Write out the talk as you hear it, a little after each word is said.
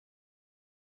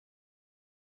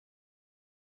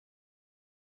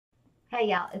Hey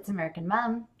y'all, it's American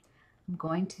Mom. I'm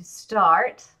going to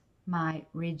start my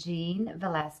Regine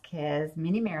Velasquez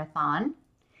mini marathon.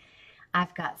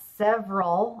 I've got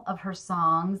several of her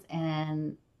songs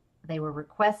and they were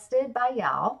requested by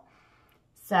y'all.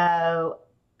 So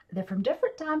they're from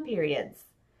different time periods.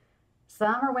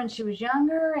 Some are when she was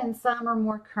younger and some are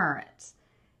more current.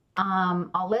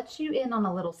 I'll let you in on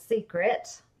a little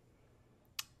secret.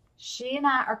 She and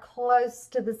I are close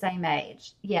to the same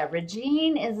age. Yeah,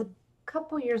 Regine is a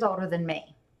couple years older than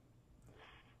me,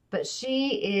 but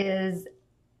she is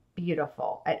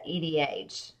beautiful at any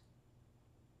age.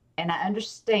 And I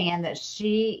understand that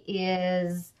she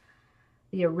is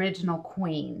the original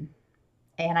queen.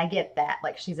 And I get that.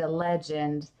 Like, she's a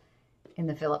legend in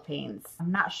the Philippines.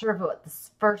 I'm not sure what the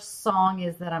first song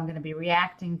is that I'm going to be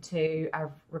reacting to.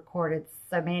 I've recorded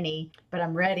so many, but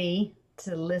I'm ready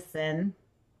to listen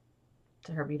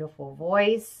to her beautiful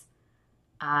voice.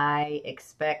 I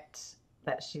expect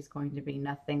that she's going to be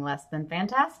nothing less than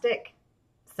fantastic.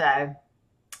 So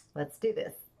let's do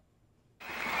this.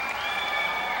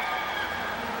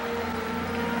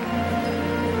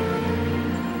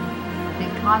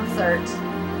 In concert,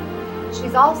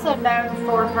 she's also known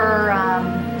for her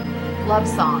love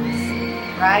songs,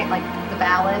 right? Like the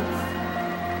ballads.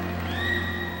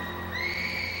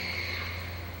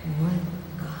 What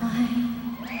kind?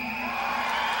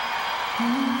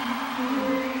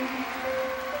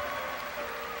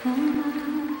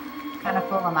 Kind of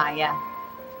full am I, yeah.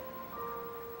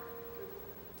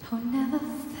 Oh, never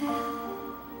fell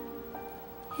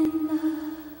in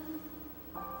love.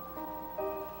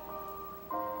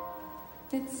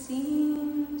 It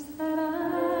seems that I'm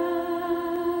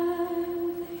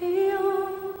the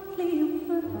only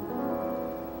one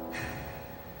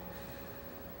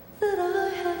that I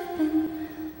have been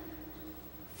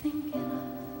thinking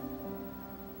of.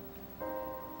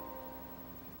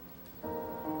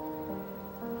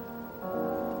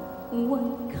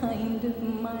 What kind of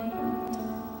mind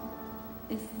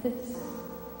is this?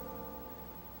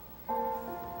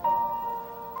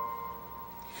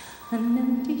 An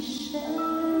empty shell,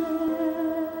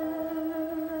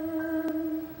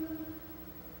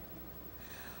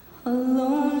 a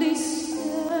lonely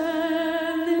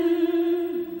cell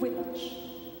in which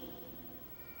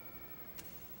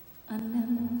an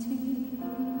empty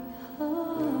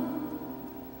heart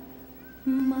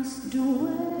must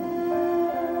dwell.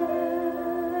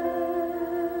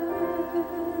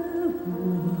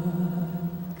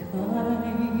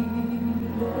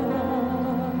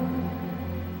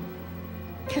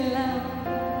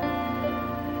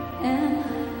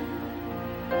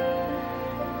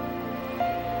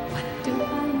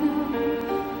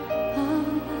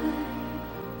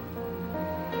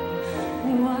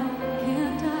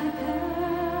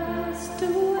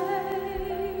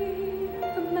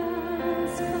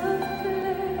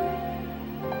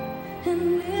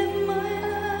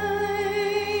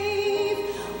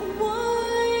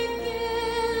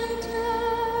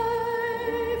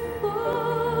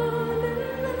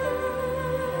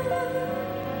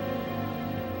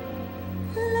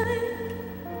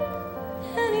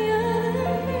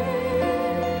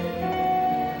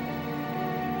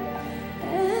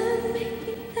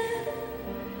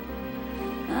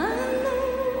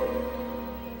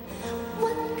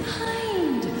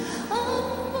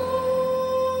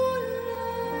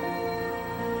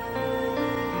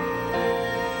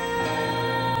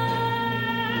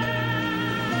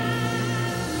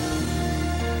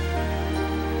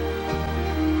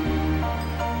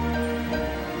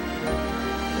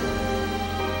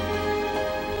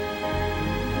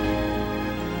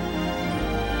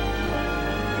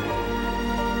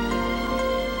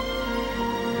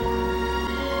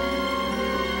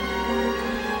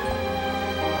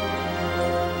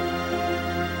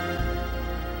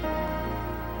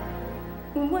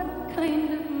 What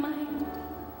kind of mind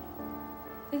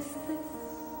is this?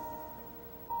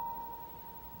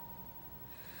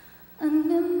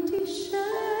 An empty shell,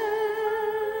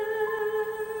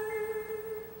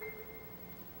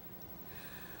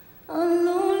 a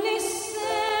lonely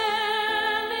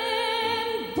cell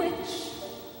in which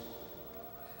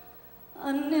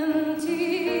an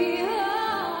empty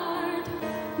heart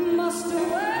must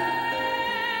dwell.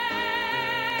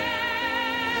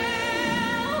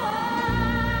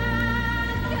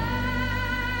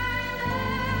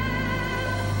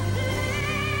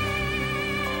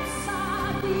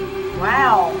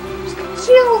 Wow, just got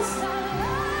chills.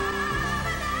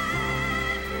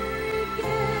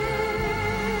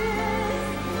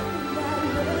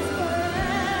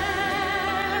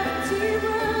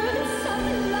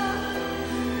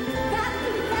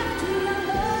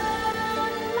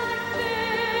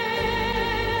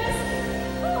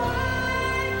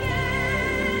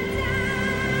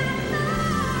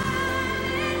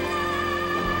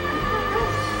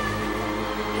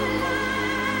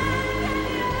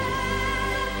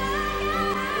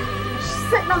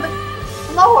 sitting on the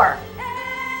floor.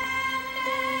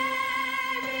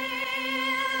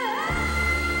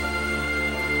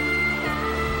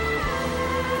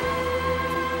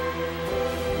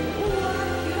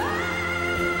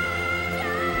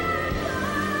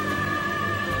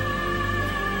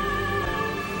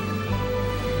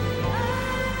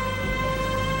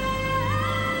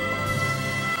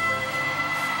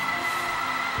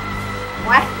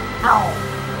 Wow.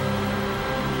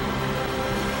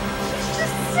 She's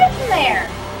just sitting there.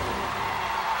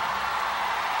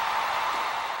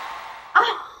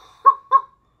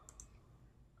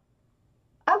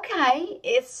 Okay,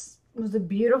 it was a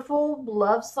beautiful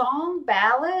love song,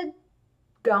 ballad,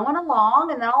 going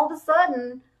along, and then all of a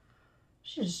sudden,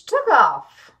 she just took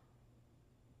off.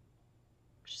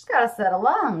 She's got a set of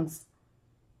lungs.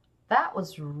 That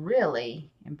was really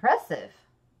impressive.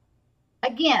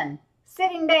 Again,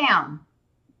 sitting down.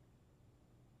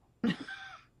 I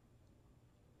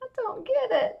don't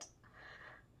get it.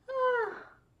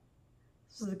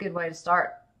 This is a good way to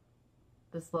start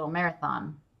this little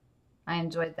marathon. I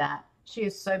enjoyed that. She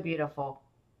is so beautiful.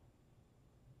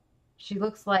 She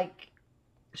looks like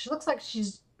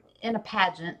she's in a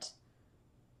pageant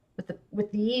with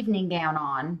the evening gown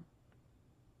on,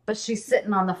 but she's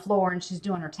sitting on the floor and she's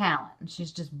doing her talent, and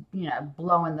she's just, you know,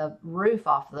 blowing the roof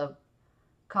off the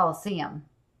Coliseum.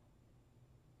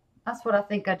 That's what I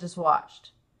think I just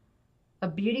watched. A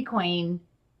beauty queen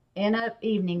in an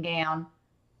evening gown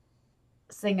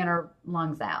singing her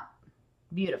lungs out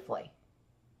beautifully.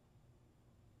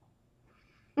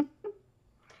 That's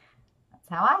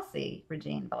how I see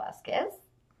Regine Velasquez.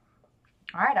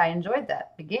 All right, I enjoyed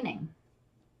that beginning.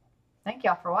 Thank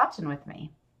y'all for watching with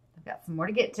me. I've got some more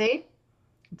to get to.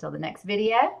 Until the next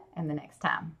video and the next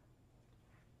time.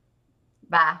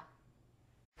 Bye.